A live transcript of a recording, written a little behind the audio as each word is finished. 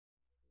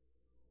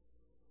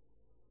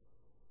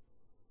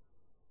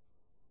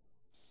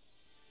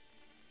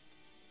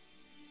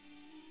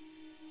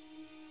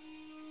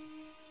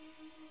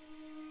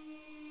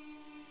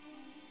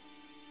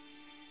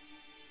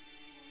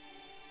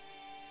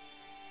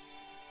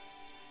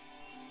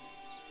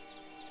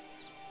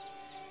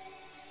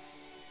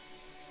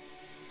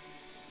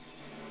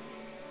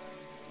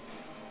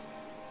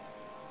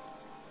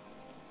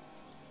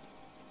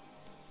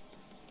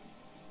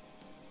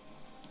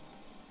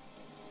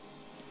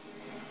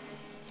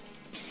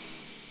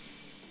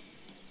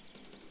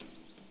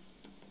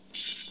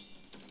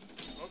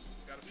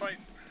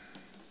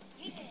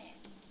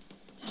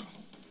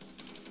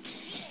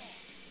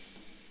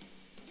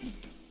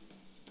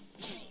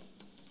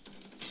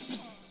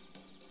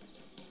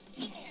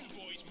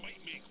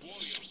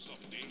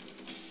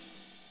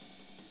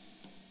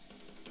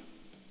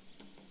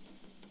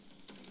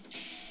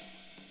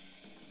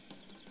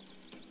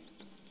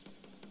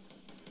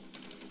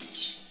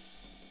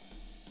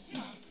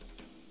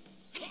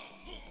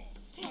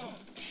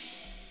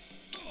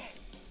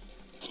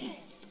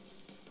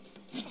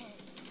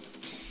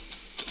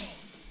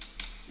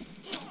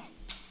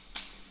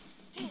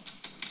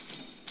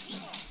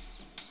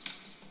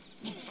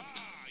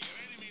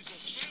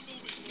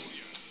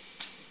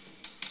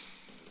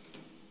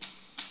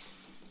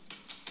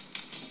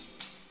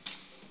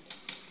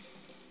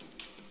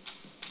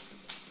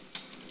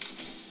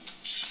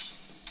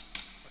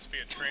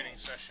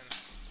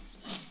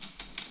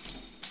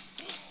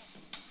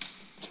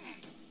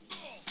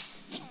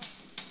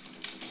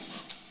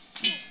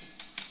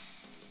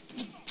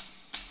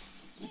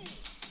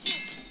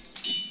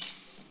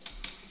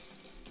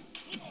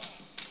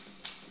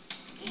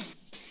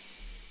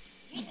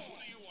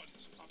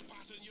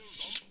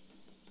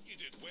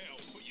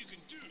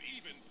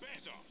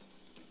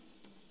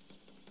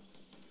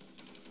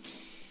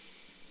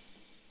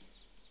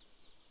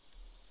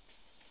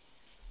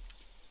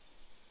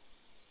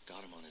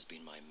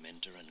been my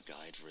mentor and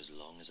guide for as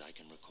long as I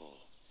can recall.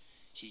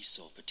 He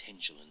saw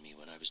potential in me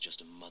when I was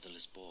just a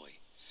motherless boy.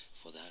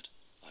 For that,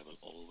 I will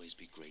always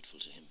be grateful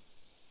to him.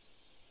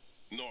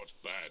 Not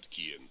bad,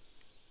 Kian.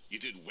 You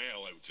did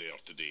well out there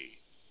today.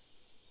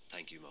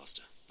 Thank you,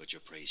 Master, but your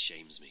praise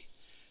shames me.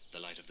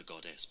 The light of the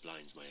goddess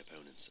blinds my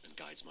opponents and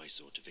guides my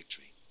sword to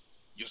victory.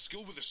 Your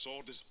skill with the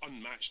sword is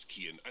unmatched,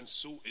 Kian, and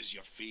so is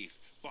your faith,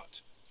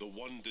 but the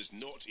one does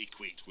not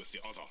equate with the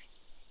other.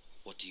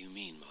 What do you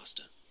mean,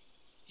 Master?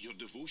 Your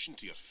devotion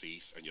to your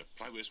faith and your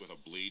prowess with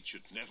a blade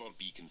should never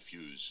be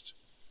confused.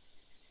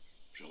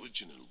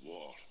 Religion and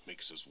war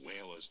mix as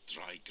well as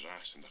dry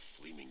grass and a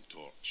flaming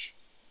torch.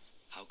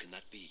 How can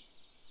that be?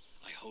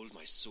 I hold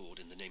my sword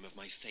in the name of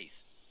my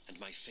faith, and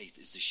my faith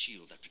is the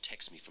shield that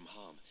protects me from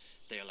harm.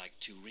 They are like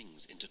two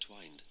rings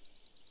intertwined.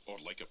 Or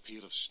like a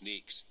pair of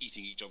snakes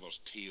eating each other's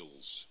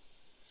tails.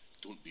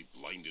 Don't be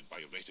blinded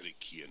by rhetoric,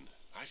 Kian.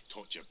 I've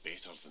taught you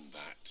better than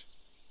that.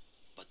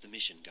 But the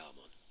mission,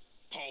 Garmon.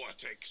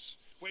 Politics!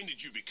 When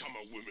did you become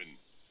a woman?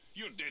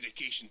 Your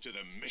dedication to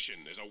the mission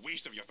is a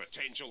waste of your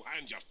potential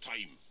and your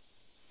time.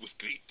 With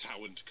great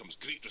talent comes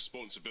great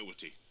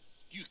responsibility.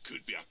 You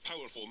could be a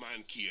powerful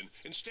man, Kian.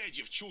 Instead,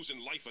 you've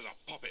chosen life as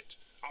a puppet.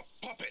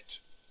 A puppet!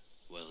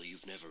 Well,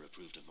 you've never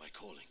approved of my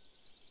calling.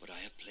 But I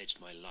have pledged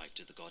my life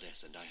to the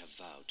goddess, and I have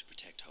vowed to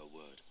protect her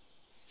word.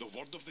 The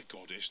word of the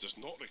goddess does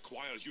not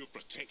require your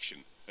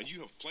protection, and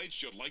you have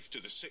pledged your life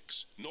to the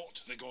Six,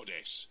 not the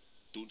goddess.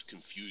 Don't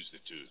confuse the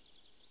two.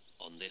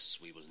 On this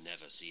we will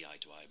never see eye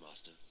to eye,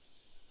 Master.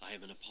 I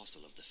am an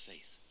apostle of the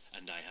faith,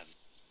 and I have...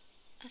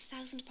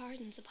 1,000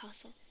 pardons,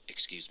 Apostle.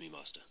 Excuse me,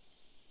 Master.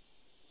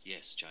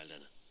 Yes, Child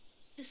Enna.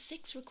 The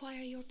Six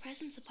require your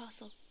presence,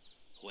 Apostle.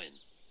 When?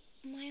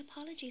 My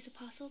apologies,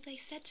 Apostle. They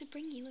said to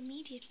bring you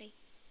immediately.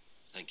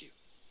 Thank you.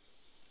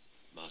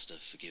 Master,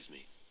 forgive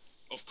me.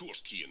 Of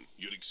course, Kian.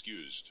 You're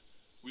excused.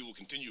 We will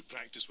continue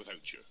practice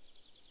without you.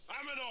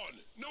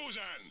 Ammonon!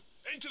 Nozan!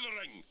 Into the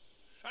ring!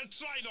 And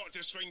try not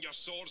to swing your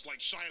swords like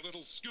shy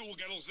little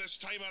schoolgirls this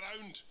time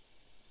around!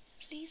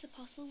 Please,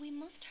 Apostle, we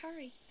must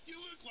hurry. You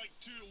look like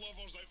two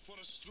lovers out for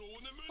a stroll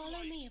in the moonlight.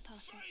 Follow me,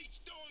 Apostle. Fight,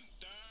 don't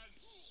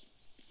dance!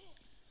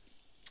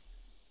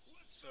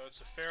 So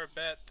it's a fair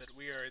bet that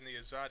we are in the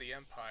Azadi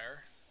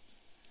Empire.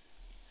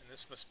 And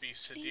this must be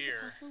Please,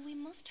 Sadir, Apostle, we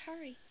must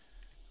hurry.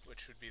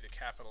 which would be the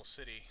capital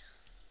city.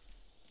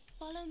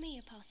 Follow me,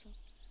 Apostle.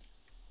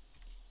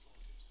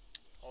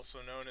 Also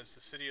known as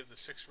the City of the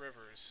Six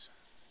Rivers.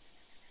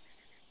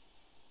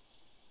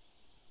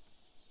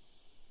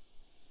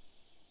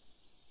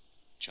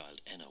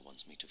 Child Enna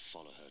wants me to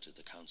follow her to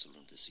the council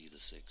room to see the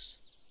Six.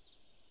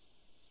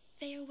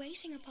 They are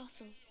waiting,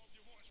 Apostle.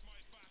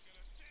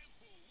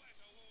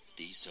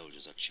 These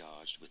soldiers are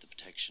charged with the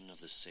protection of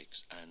the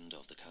Six and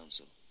of the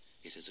council.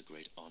 It is a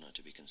great honor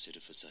to be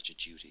considered for such a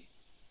duty.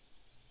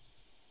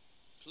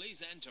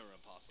 Please enter,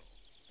 Apostle.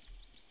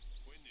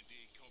 When the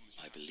day comes,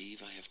 I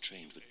believe I have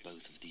trained with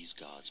both of these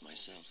guards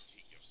myself.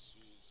 take your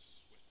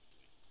souls swiftly.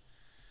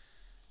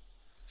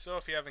 So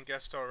if you haven't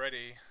guessed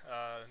already,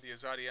 the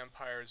Azadi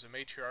Empire is a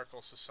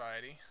matriarchal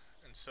society,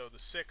 and so the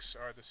Six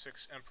are the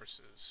Six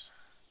Empresses.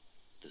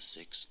 The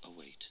Six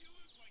await. You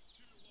look like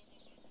two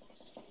lovers out for a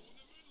stroll in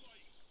the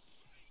moonlight.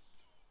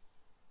 Fight,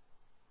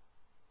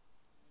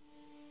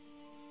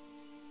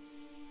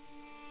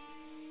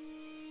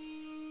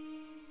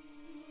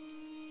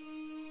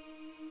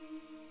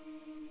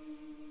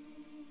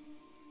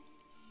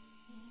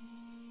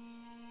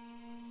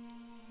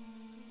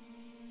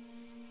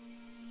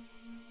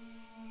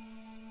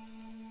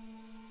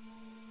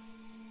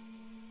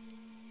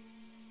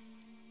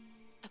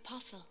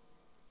 Apostle,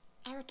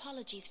 our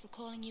apologies for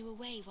calling you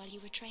away while you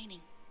were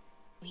training.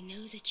 We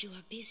know that you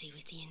are busy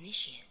with the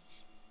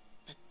initiates,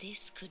 but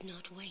this could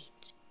not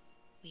wait.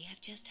 We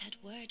have just had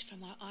word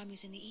from our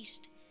armies in the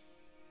east,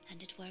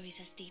 and it worries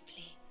us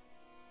deeply.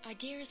 Our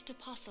dearest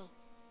Apostle,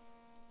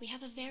 we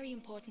have a very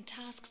important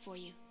task for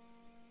you.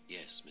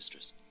 Yes,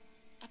 mistress.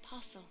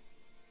 Apostle,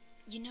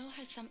 you know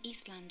how some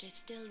Eastlanders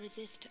still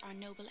resist our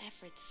noble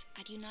efforts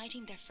at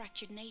uniting their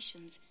fractured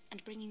nations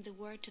and bringing the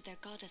word to their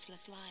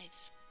goddessless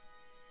lives.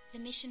 The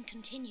mission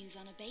continues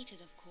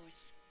unabated, of course.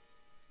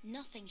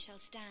 Nothing shall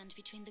stand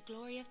between the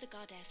glory of the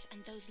goddess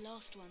and those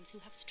lost ones who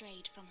have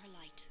strayed from her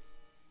light.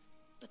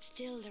 But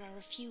still there are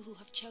a few who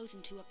have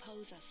chosen to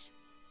oppose us.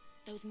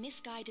 Those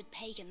misguided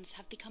pagans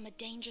have become a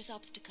dangerous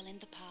obstacle in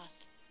the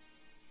path.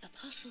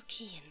 Apostle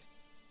Kian,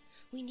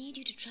 we need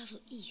you to travel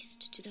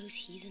east to those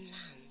heathen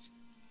lands,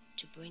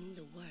 to bring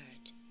the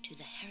word to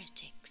the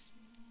heretics.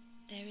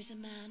 There is a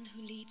man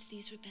who leads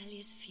these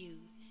rebellious few,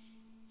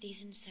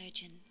 these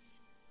insurgents.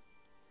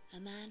 A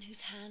man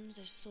whose hands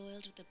are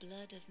soiled with the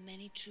blood of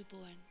many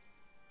trueborn.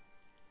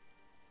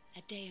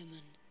 A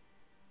daemon.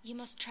 You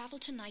must travel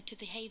tonight to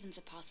the Havens,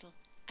 Apostle,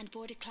 and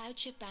board a cloud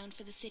ship bound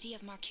for the city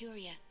of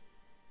Marcuria.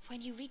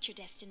 When you reach your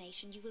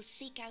destination, you will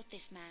seek out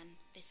this man,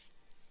 this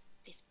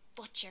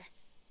butcher.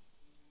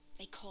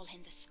 They call him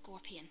the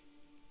Scorpion.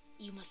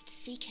 You must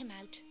seek him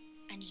out,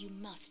 and you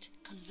must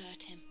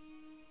convert him.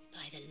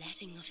 By the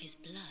letting of his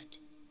blood,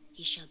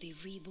 he shall be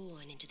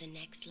reborn into the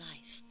next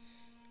life,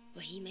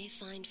 where he may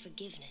find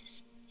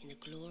forgiveness in the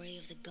glory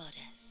of the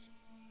goddess.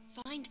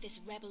 Find this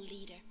rebel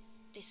leader,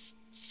 this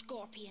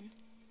scorpion,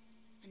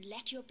 and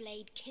let your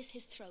blade kiss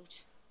his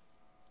throat.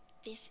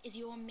 This is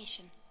your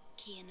mission,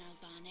 Kian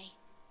Alvane.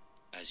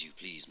 As you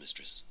please,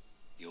 mistress.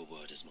 Your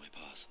word is my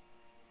path.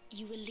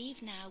 You will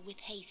leave now with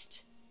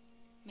haste.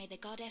 May the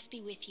goddess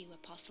be with you,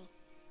 Apostle.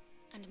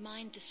 And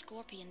mind the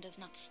scorpion does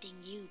not sting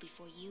you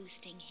before you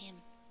sting him.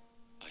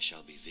 I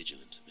shall be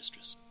vigilant,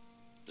 mistress.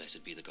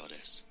 Blessed be the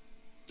goddess.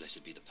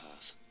 Blessed be the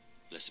path.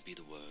 Blessed be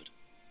the word.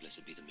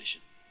 Blessed be the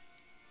mission.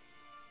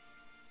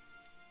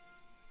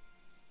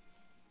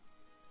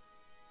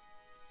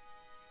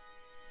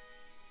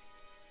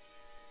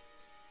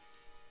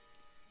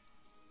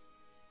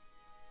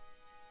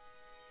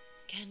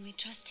 Can we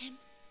trust him?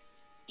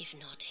 If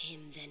not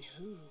him, then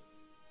who?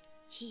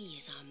 He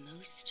is our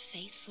most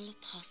faithful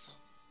apostle.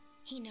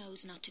 He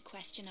knows not to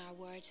question our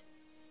word.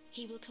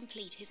 He will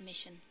complete his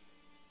mission.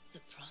 The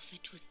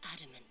prophet was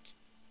adamant.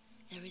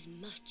 There is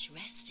much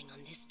resting on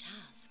this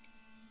task.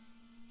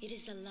 It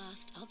is the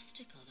last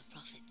obstacle, the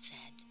prophet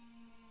said.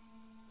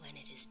 When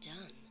it is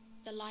done,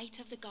 the light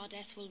of the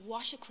goddess will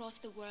wash across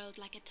the world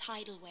like a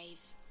tidal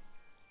wave,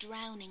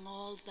 drowning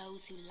all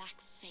those who lack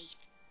faith.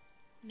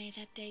 May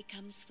that day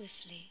come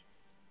swiftly,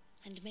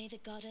 and may the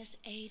goddess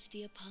aid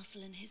the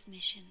apostle in his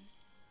mission.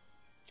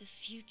 The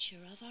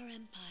future of our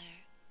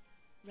empire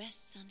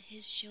rests on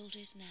his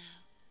shoulders now.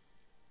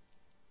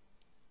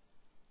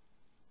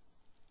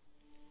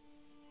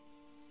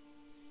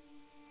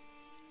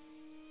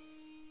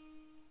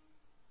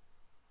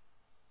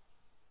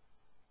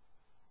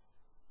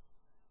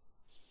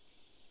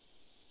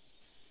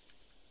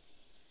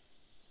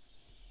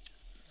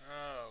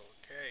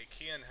 Okay,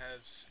 Kian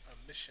has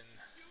a mission.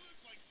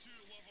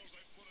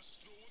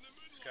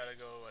 He's gotta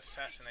go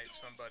assassinate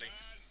somebody.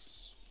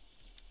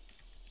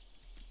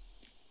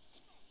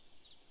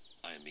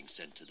 I am being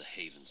sent to the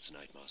Havens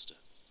tonight, Master.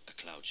 A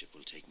cloud ship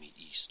will take me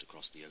east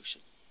across the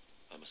ocean.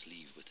 I must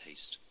leave with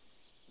haste.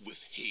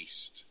 With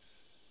haste?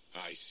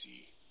 I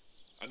see.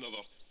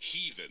 Another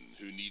heathen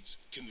who needs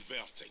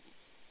converting.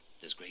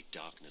 There's great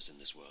darkness in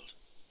this world.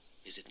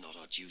 Is it not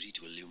our duty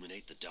to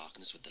illuminate the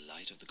darkness with the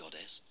light of the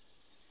goddess?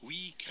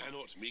 We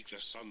cannot make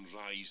the sun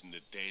rise in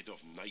the dead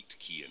of night,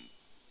 Kian.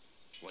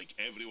 Like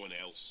everyone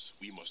else,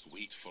 we must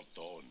wait for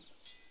dawn.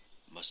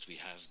 Must we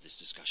have this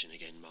discussion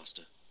again,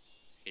 Master?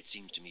 It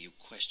seems to me you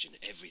question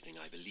everything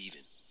I believe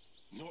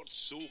in. Not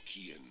so,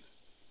 Kian.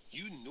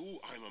 You know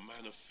I'm a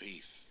man of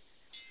faith.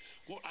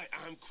 What I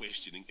am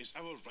questioning is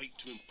our right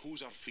to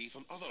impose our faith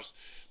on others.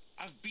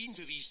 I've been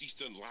to these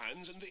eastern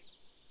lands and they...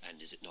 And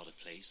is it not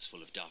a place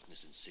full of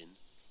darkness and sin?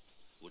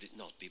 Would it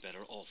not be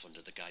better off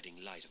under the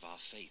guiding light of our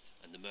faith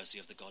and the mercy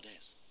of the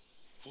goddess?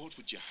 What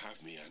would you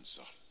have me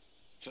answer?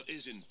 There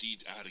is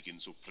indeed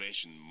arrogance,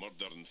 oppression,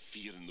 murder and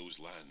fear in those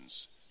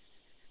lands.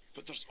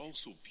 But there's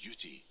also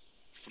beauty,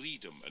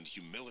 freedom and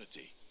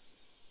humility.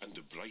 And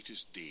the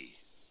brightest day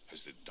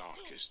has the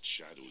darkest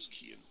shadows,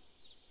 Kian.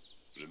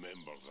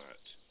 Remember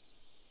that.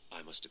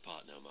 I must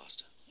depart now,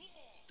 Master.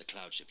 The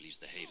cloud ship leaves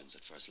the Havens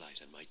at first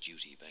light, and my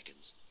duty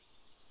beckons.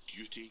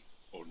 Duty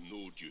or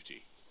no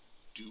duty?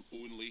 Do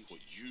only what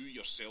you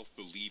yourself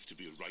believe to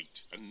be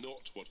right, and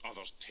not what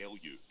others tell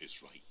you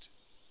is right.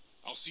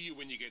 I'll see you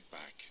when you get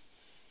back.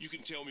 You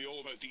can tell me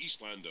all about the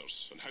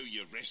Eastlanders, and how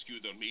you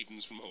rescued their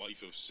maidens from a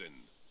life of sin.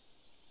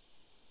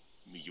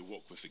 May you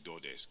walk with the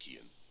goddess,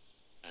 Kian.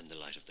 And the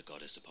light of the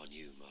goddess upon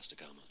you, Master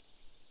Galman.